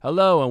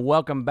Hello and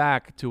welcome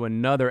back to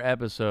another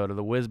episode of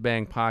the Whiz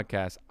Bang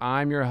Podcast.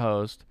 I'm your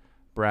host,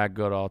 Brad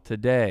Goodall.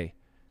 Today,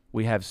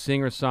 we have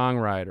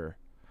singer-songwriter,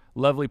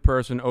 lovely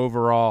person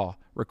overall,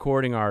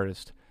 recording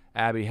artist,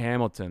 Abby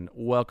Hamilton.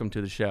 Welcome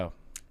to the show.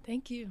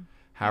 Thank you.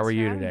 How are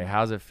you today?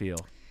 How's it feel?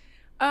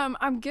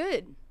 I'm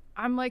good.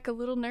 I'm like a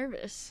little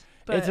nervous.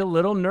 But It's a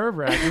little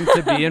nerve-wracking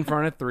to be in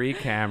front of 3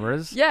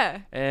 cameras. yeah.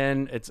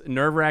 And it's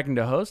nerve-wracking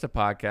to host a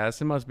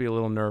podcast. It must be a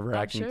little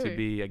nerve-wracking to sure.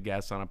 be a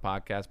guest on a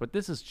podcast. But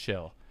this is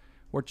chill.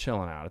 We're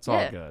chilling out. It's all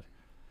Yeah. good.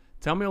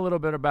 Tell me a little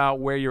bit about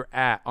where you're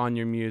at on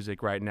your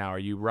music right now. Are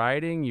you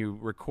writing? You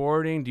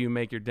recording? Do you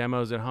make your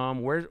demos at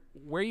home? Where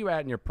are you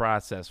at in your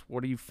process?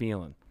 What are you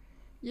feeling?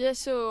 Yeah,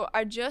 so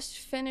I just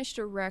finished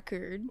a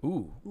record,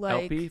 Ooh,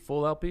 Like- LP?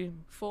 Full LP?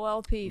 full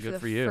LP Good for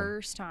for the you.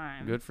 first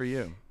time. Good for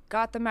you.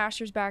 Got the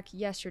masters back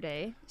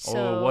yesterday. So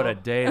Oh, what a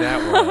day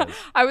that was.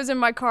 I was in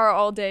my car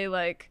all day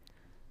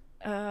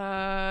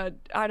I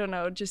don't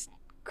know, just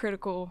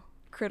critical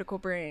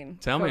brain.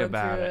 Tell me going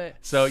about through it.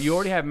 So you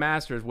already have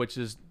masters, which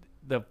is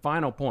the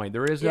final point.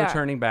 There is no Yeah.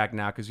 turning back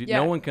now because Yeah.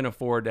 no one can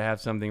afford to have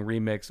something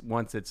remixed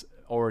once it's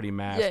already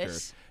mastered.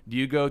 Yes. Do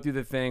you go through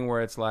the thing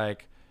where it's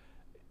like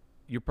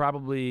you're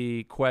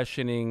probably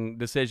questioning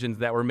decisions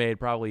that were made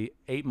probably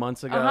 8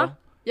 months ago? Uh-huh.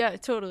 Yeah,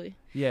 totally.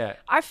 Yeah.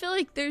 I feel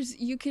like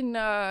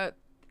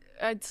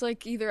it's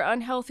like either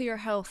unhealthy or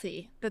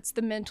healthy. That's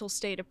the mental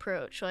state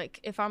approach. Like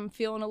if I'm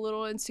feeling a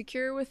little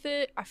insecure with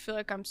it, I feel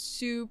like I'm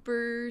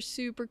super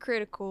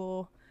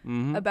critical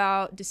Mm-hmm.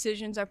 about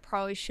decisions I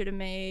probably should have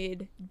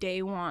made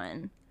day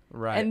one.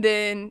 Right. And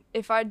then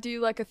if I do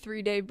like a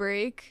 3-day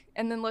break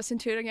and then listen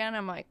to it again,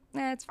 I'm like,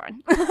 it's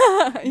fine.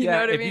 you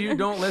know what I if mean? you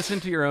don't listen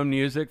to your own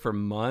music for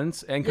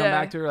months and come Yeah.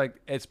 back to it, like,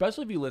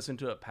 especially if you listen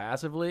to it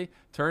passively,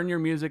 turn your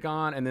music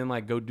on and then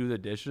like go do the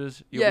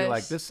dishes, you'll be like,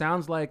 Yes. this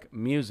sounds like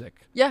music.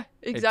 Yeah,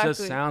 exactly. It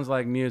just sounds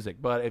like music.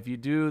 But if you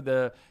do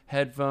the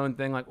headphone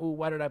thing, like, oh,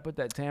 why did I put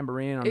that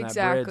tambourine on that bridge?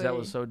 That Exactly.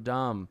 was so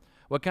dumb.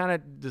 What kind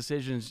of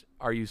decisions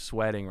are you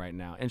sweating right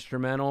now?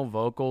 Instrumental,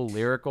 vocal,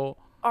 lyrical?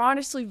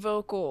 Honestly,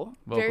 vocal.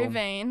 Very Vocal.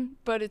 vain,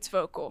 but it's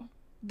vocal.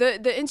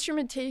 The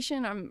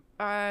instrumentation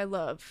I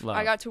love. Love.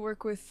 I got to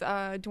work with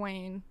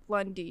Dwayne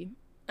Lundy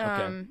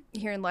Okay.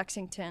 here in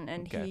Lexington,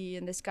 and Okay. he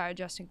and this guy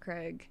Justin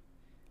Craig,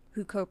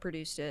 who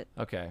co-produced it,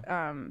 Okay.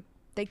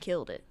 they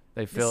killed it.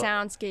 They The feel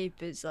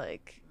soundscape is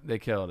like, they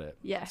killed it.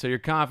 Yeah. So you're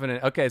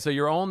confident. Okay, so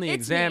you're only It's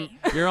exam me.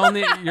 you're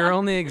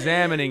only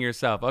examining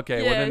yourself.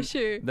 Okay, well Yeah, then,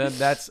 sure. then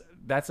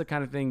that's the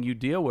kind of thing you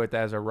deal with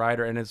as a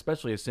writer and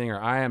especially a singer.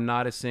 I am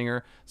not a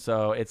singer,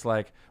 so it's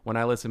like when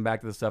I listen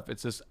back to the stuff,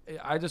 it's just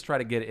I just try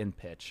to get it in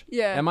pitch.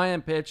 Yeah. Am I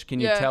in pitch? Can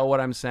you Yeah. tell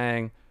what I'm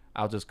saying?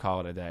 I'll just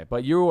call it a day.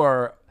 But you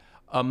are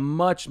a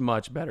much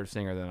better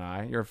singer than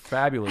I. You're a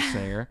fabulous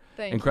singer,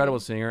 Thank incredible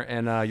you. singer,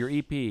 and your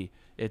EP,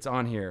 it's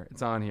on here.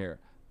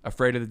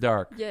 Afraid of the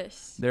Dark.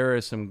 yes. There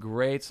is some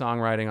great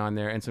songwriting on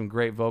there and some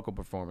great vocal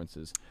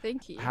performances.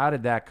 Thank you. How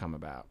did that come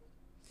about?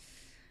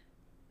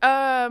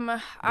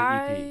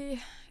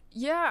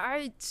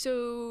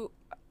 So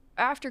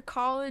after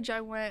college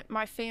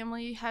my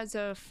family has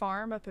a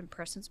farm up in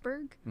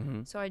Prestonsburg.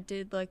 Mhm. So I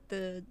did like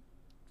the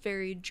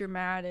very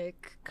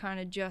dramatic kind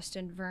of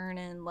Justin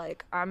Vernon,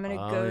 like I'm going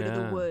to Oh, go to yeah.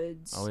 the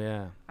woods. Oh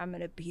yeah. I'm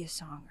going to be a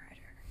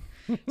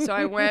songwriter. So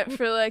I went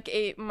for like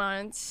 8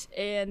 months,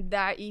 and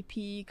that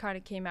EP kind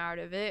of came out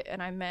of it,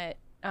 and I met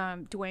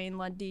Dwayne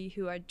Lundy,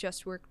 who I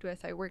just worked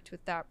with. I worked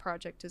with that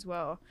project as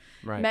well.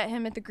 Right. Met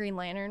him at the Green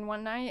Lantern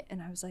one night,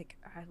 and I was like,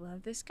 I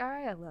love this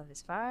guy. I love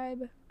his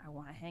vibe. I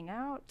want to hang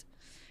out.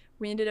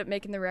 We ended up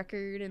making the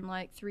record in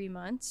like 3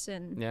 months,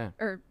 and Yeah.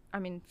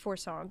 4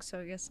 songs, so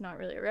I guess not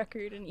really a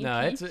record, an EP.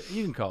 No,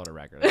 you can call it a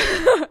record.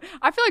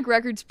 I feel like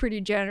record's pretty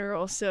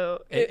general,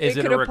 so it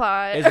could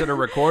apply. Is it a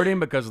recording?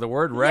 Because the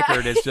word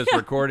record is just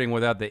recording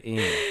without the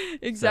 "ing."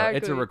 Exactly. So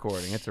it's a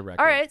recording. It's a record.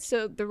 All right,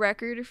 so the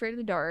record Afraid of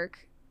the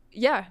Dark.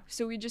 Yeah,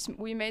 so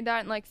we made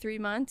that in like 3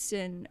 months,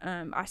 and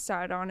I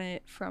sat on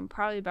it from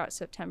probably about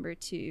September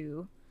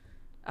to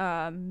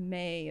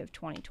May of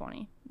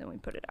 2020. Then we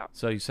put it out.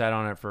 So you sat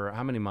on it for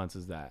how many months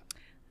is that?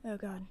 Oh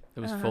God. It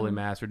was fully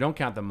mastered. Don't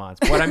count the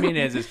months. What I mean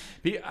is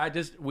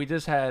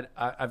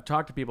I've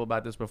talked to people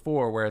about this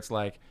before, where it's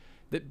like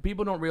that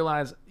people don't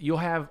realize you'll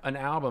have an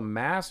album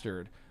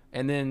mastered,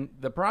 and then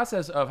the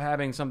process of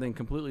having something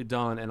completely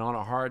done and on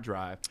a hard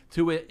drive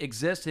to it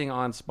existing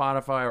on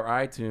Spotify or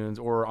iTunes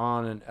or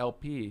on an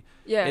LP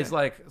Yeah. is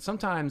like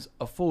sometimes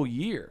a full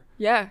year.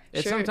 Yeah,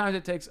 sure. Sometimes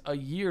it takes a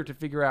year to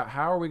figure out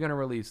how are we going to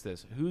release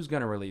this? Who's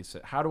going to release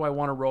it? How do I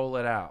want to roll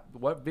it out?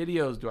 What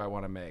videos do I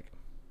want to make?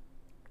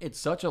 It's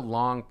such a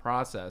long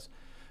process.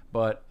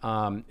 But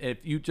if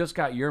you just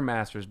got your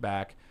masters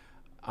back,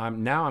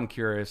 I'm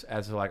curious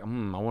as to like, I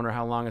wonder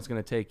how long it's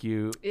going to take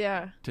you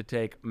Yeah. to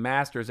take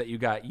masters that you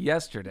got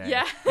yesterday.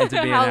 Yeah. And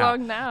to be How an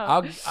long out. now?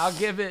 I'll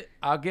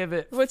give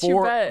it What's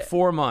your bet?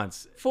 4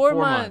 months. 4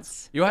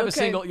 months. You'll have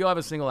Okay. You'll have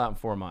a single out in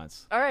 4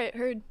 months. All right,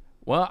 heard.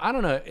 Well, I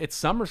don't know. It's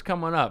summer's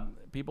coming up.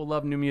 People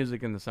love new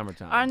music in the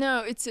summertime. I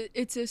know it's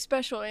a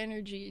special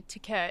energy to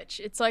catch.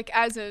 It's like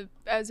as a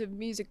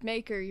music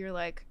maker, you're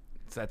like,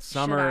 that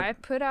summer. Should I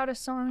put out a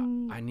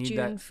song I need June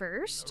that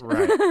 1st?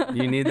 Right.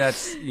 You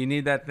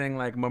need that thing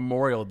like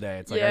Memorial Day.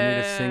 It's like I need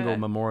a single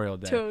Memorial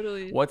Day.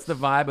 Totally. What's the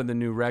vibe of the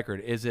new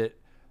record? Is it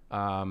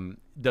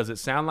does it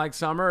sound like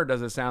summer, or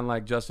does it sound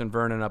like Justin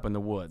Vernon up in the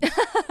woods?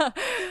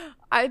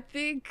 I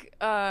think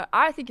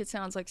it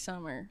sounds like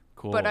summer.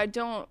 Cool. But I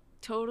don't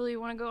totally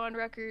want to go on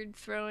record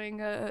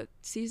throwing a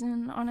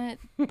season on it.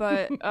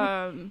 But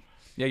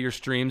Yeah, your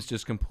streams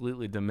just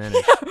completely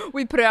diminished.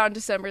 we put it out in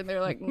December and they're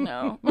like,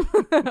 no.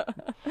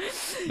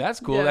 That's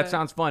cool. Yeah. That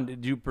sounds fun.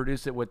 Did you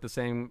produce it with the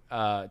same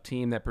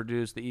team that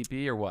produced the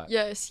EP or what?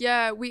 Yes,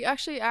 yeah. We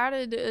actually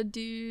added a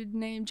dude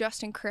named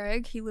Justin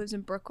Craig. He lives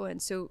in Brooklyn.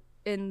 So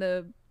in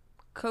the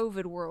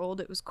COVID world,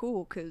 it was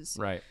cool because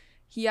Right.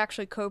 he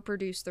actually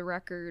co-produced the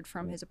record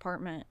from his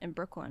apartment in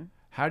Brooklyn.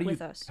 How do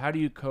with us.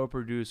 you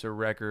co-produce a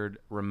record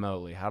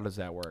remotely? How does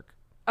that work?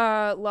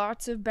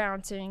 Lots of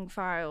bouncing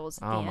files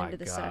at Oh the my end of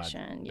the God.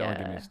 session. Don't Yeah.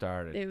 get me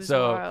started. It was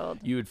so wild.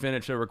 you would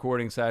finish a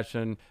recording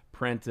session,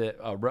 print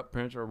a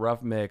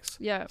rough mix,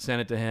 Yeah. send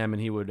it to him, and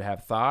he would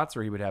have thoughts,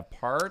 or he would have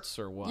parts,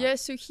 or what? Yeah,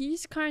 so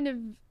he's kind of,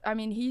 I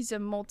mean, he's a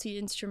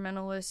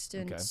multi-instrumentalist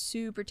and Okay.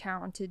 super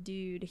talented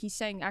dude. He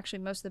sang actually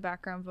most of the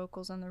background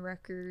vocals on the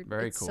record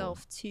Very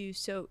itself too.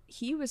 So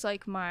he was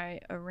like my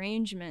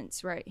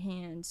arrangements right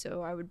hand.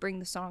 So I would bring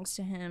the songs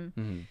to him,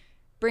 Mhm.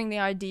 bring the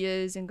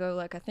ideas and go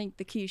like, I think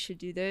the keys should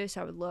do this.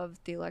 I would love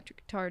if the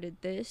electric guitar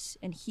did this.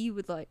 And he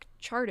would like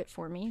chart it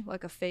for me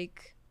like a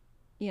fake,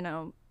 you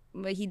know,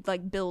 he'd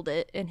like build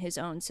it in his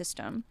own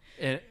system.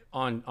 And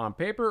on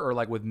paper, or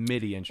like with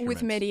MIDI instruments?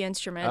 With MIDI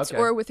instruments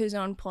Okay. or with his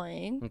own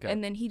playing. Okay.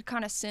 And then he'd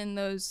kind of send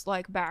those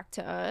like back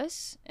to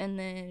us. And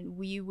then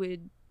we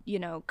would, you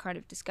know, kind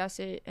of discuss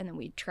it and then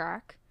we'd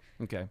track.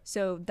 Okay.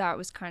 So that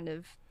was kind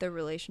of the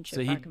relationship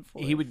So back and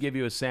forth. he would give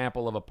you a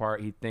sample of a part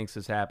he thinks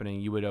is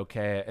happening. You would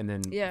okay it, and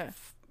then Yeah.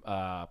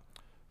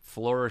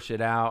 flourish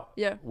it out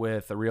Yeah.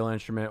 with a real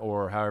instrument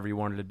or however you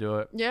wanted to do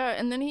it. Yeah,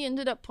 and then he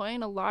ended up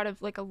playing a lot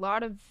of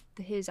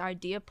his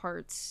idea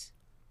parts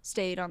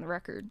stayed on the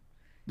record.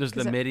 Just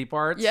the 'Cause MIDI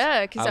parts?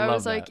 Yeah, because I love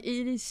was like, that.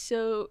 it's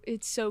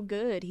so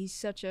good. He's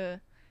such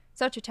a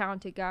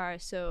talented guy.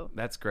 So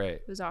That's great.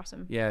 it was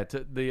awesome. Yeah,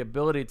 the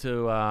ability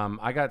to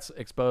I got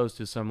exposed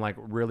to some like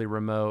really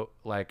remote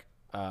like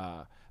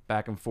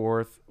back and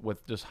forth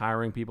with just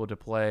hiring people to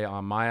play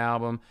on my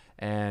album,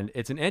 and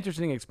it's an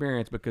interesting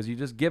experience because you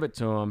just give it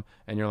to them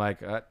and you're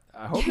like,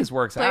 I hope this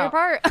works Play your out.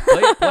 part.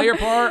 Play your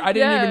part. I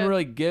didn't Yeah. even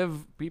really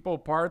give people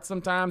parts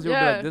sometimes. You'll be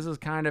Yeah. like, this is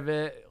kind of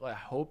it. I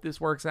hope this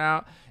works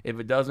out. If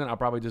it doesn't, I'll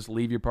probably just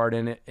leave your part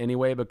in it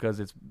anyway because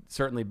it's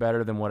certainly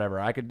better than whatever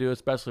I could do,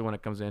 especially when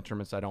it comes to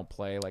instruments I don't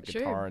play, like Sure.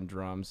 guitar and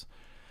drums.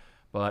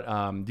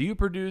 But do you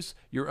produce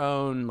your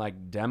own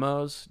like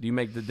demos? Do you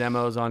make the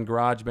demos on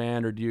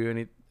GarageBand, or do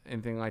you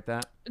anything like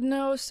that?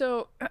 No,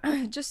 so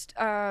just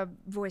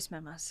voice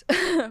memos.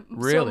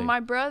 Really? So my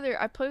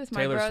brother, I play with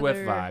my Taylor brother. Swift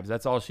vibes.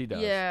 That's all she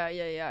does.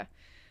 Yeah.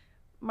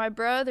 My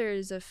brother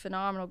is a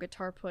phenomenal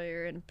guitar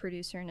player and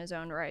producer in his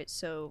own right.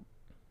 So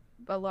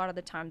a lot of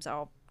the times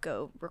I'll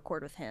go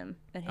record with him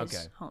in his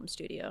Okay. home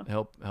studio.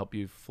 Help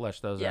you flesh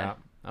those Yeah. out.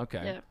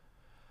 Okay.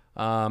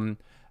 Yeah.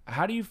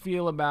 How do you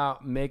feel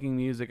about making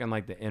music in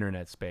like the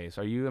internet space?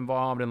 Are you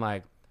involved in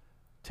like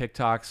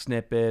TikTok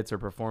snippets or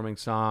performing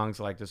songs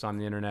like just on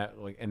the internet,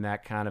 like in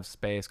that kind of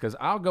space? Because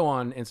I'll go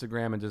on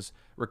Instagram and just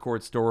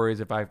record stories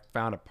if I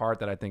found a part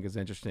that I think is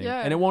interesting.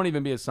 Yeah. And it won't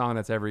even be a song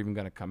that's ever even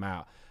going to come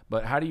out.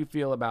 But how do you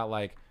feel about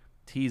like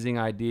teasing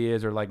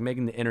ideas or like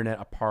making the internet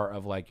a part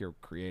of like your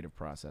creative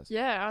process?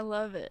 Yeah, I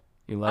love it.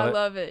 You love I it?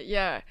 love it.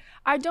 Yeah.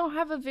 I don't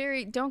have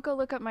don't go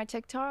look up my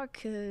TikTok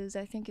because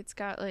I think it's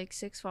got like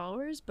 6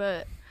 followers,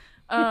 but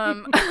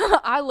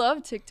I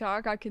love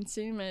TikTok. I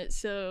consume it.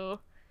 So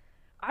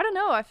I don't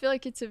know. I feel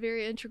like it's a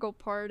very integral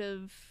part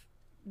of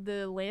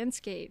the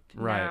landscape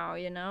Right. now,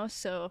 you know?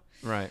 So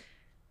Right.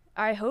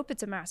 I hope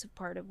it's a massive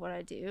part of what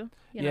I do.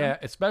 You Yeah, know?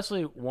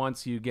 especially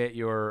once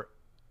your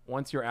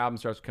album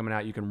starts coming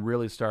out, you can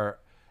really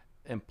start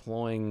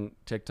employing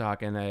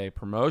TikTok in a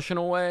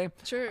promotional way.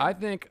 Sure. I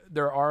think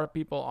there are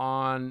people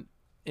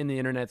in the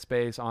internet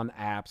space on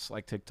apps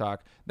like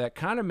TikTok that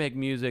kind of make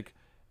music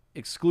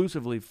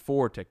exclusively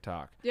for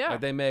TikTok. Yeah.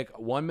 Like they make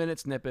 1-minute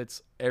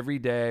snippets every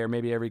day or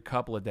maybe every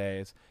couple of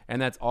days,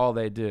 and that's all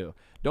they do.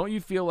 Don't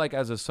you feel like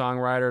as a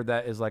songwriter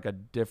that is like a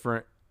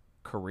different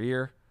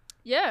career?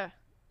 Yeah.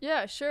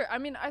 Yeah, sure. I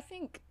mean, I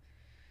think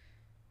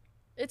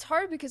it's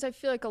hard because I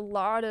feel like a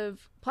lot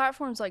of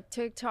platforms like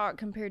TikTok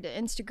compared to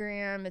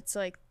Instagram, it's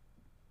like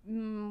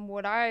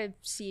what I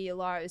see a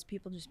lot is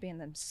people just being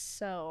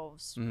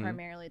themselves. Mhm.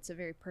 Primarily, it's a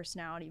very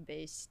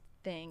personality-based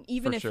thing,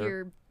 even For if sure.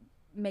 you're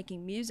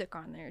making music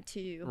on there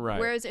too. Right.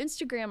 Whereas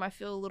Instagram, I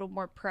feel a little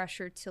more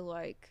pressure to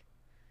like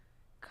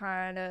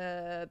kind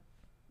of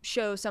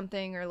show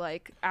something or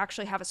like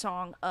actually have a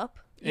song up.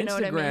 You know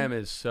what I Instagram mean?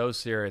 is so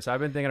serious. I've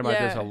been thinking about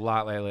this Yeah. a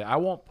lot lately. I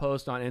won't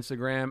post on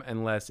Instagram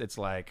unless it's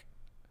like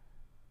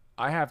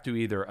I have to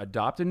either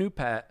adopt a new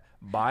pet,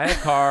 buy a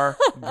car,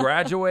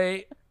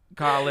 graduate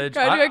college.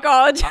 Graduate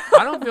college.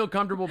 I don't feel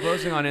comfortable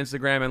posting on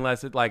Instagram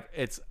unless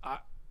it's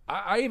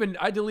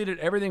I deleted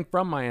everything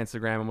from my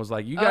Instagram and was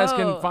like, you guys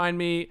can find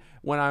me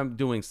when I'm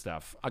doing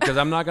stuff, because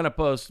I'm not gonna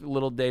post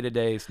little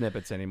day-to-day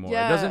snippets anymore.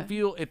 Yeah.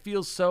 It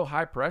feels so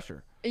high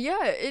pressure.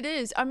 Yeah, it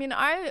is. I mean,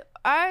 I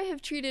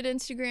have treated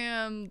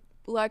Instagram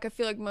like I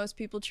feel like most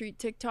people treat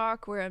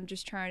TikTok, where I'm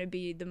just trying to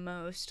be the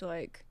most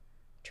like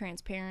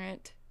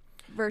transparent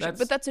version.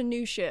 But that's a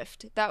new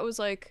shift. That was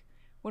like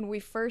when we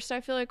first,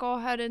 I feel like, all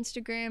had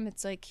Instagram.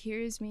 It's like,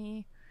 here's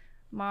me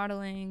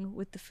modeling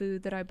with the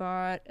food that I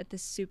bought at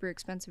this super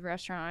expensive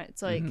restaurant.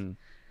 It's like,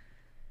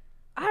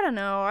 I don't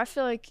know. I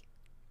feel like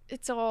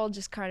it's all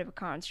just kind of a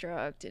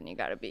construct, and you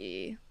got to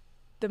be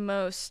the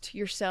most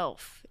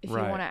yourself if you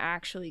want to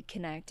actually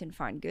connect and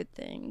find good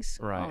things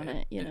on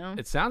it, you know?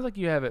 It sounds like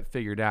you have it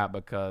figured out,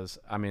 because,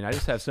 I mean, I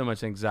just have so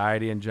much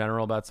anxiety in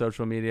general about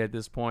social media at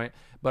this point.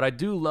 But I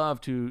do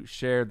love to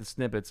share the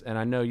snippets, and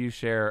I know you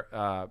share,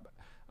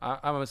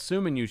 I'm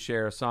assuming you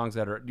share songs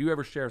that are, do you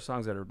ever share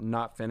songs that are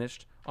not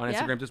finished on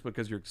Instagram just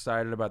because you're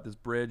excited about this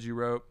bridge you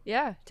wrote?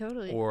 Yeah,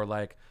 totally. Or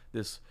like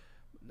this,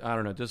 I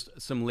don't know, just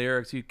some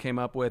lyrics you came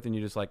up with and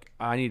you just like,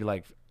 I need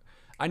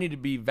to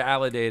be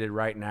validated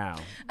right now.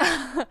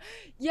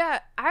 Yeah,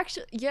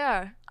 actually,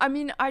 yeah. I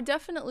mean, I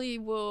definitely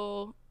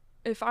will,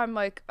 if I'm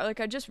like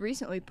I just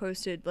recently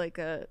posted like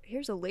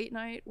here's a late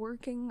night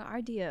working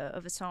idea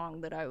of a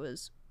song that I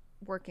was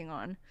working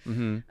on.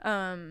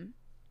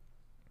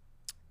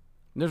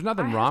 There's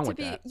nothing wrong with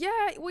that.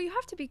 Yeah, well, you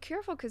have to be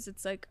careful, because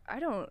it's like, I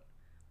don't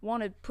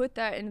want to put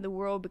that into the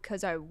world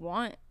because I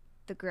want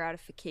the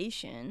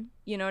gratification,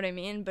 you know what I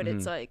mean? But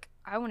it's like,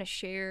 I want to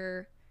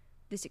share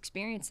this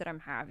experience that I'm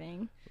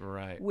having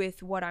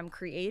with what I'm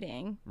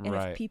creating. And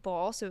if people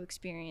also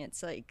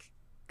experience like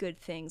good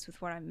things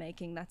with what I'm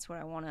making, that's what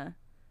I want to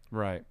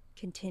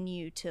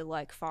continue to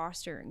like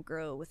foster and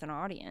grow with an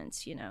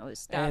audience, you know,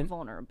 is that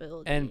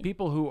vulnerability. And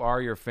people who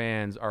are your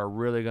fans are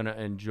really going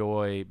to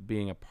enjoy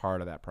being a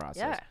part of that process.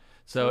 Yeah.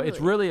 So it's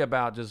really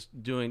about just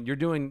you're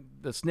doing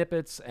the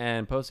snippets,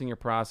 and posting your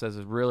process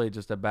is really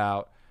just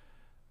about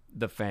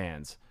the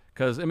fans.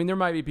 Because, I mean, there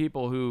might be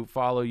people who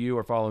follow you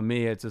or follow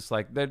me. It's just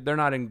like they're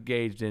not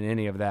engaged in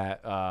any of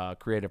that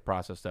creative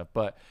process stuff.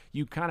 But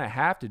you kind of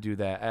have to do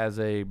that as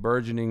a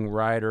burgeoning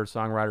writer,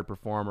 songwriter,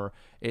 performer.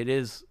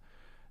 There's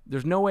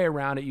no way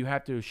around it. You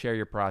have to share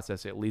your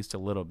process at least a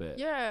little bit.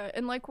 Yeah,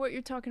 and like what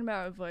you're talking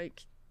about of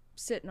like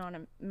sitting on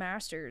a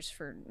master's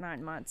for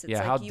 9 months. It's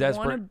like you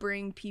want to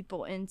bring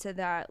people into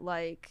that,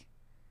 like,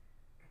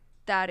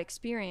 that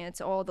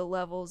experience, all the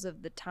levels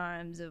of the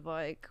times of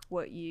like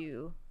what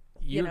you're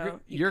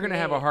going to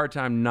have a hard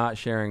time not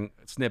sharing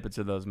snippets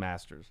of those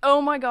masters.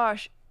 Oh my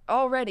gosh.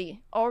 Already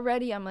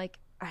I'm like,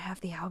 I have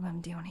the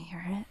album. Do you want to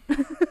hear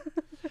it?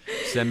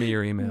 Send me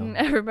your email. And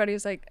everybody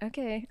was like,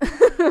 okay.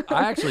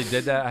 I actually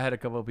did that. I had a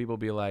couple of people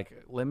be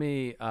like, let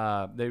me,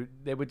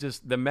 they would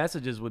just, the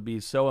messages would be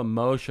so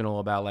emotional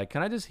about like,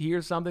 can I just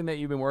hear something that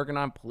you've been working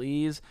on,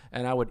 please?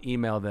 And I would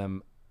email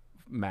them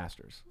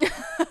masters.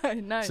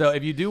 Nice. So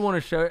if you do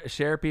want to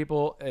share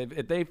people,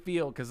 if they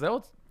feel, because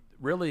they'll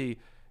really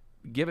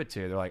give it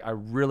to you. They're like,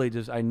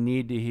 I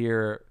need to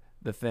hear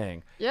the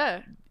thing.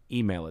 Yeah.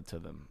 Email it to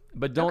them.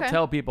 But don't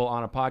tell people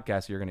on a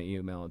podcast you're going to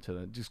email it to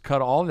them. Just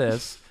cut all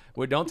this.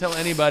 Don't tell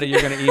anybody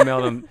you're going to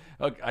email them.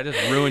 Okay, I just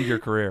ruined your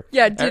career.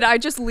 Yeah, did I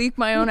just leak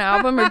my own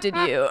album, or did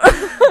you?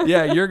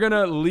 Yeah, you're going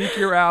to leak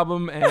your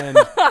album, and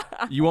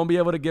you won't be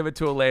able to give it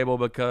to a label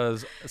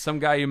because some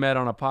guy you met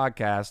on a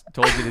podcast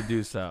told you to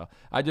do so.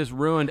 I just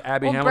ruined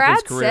Abby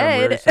Hamilton's career. I'm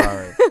very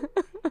sorry.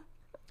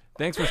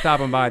 Thanks for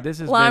stopping by.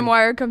 This is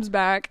LimeWire comes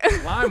back.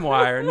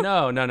 LimeWire?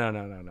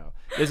 No.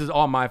 This is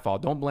all my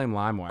fault. Don't blame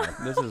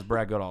LimeWire. This is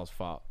Brad Goodall's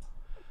fault.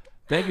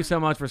 Thank you so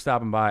much for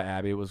stopping by,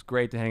 Abby. It was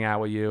great to hang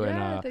out with you,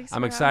 and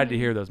I'm excited to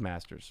hear those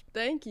masters.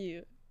 Thank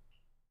you.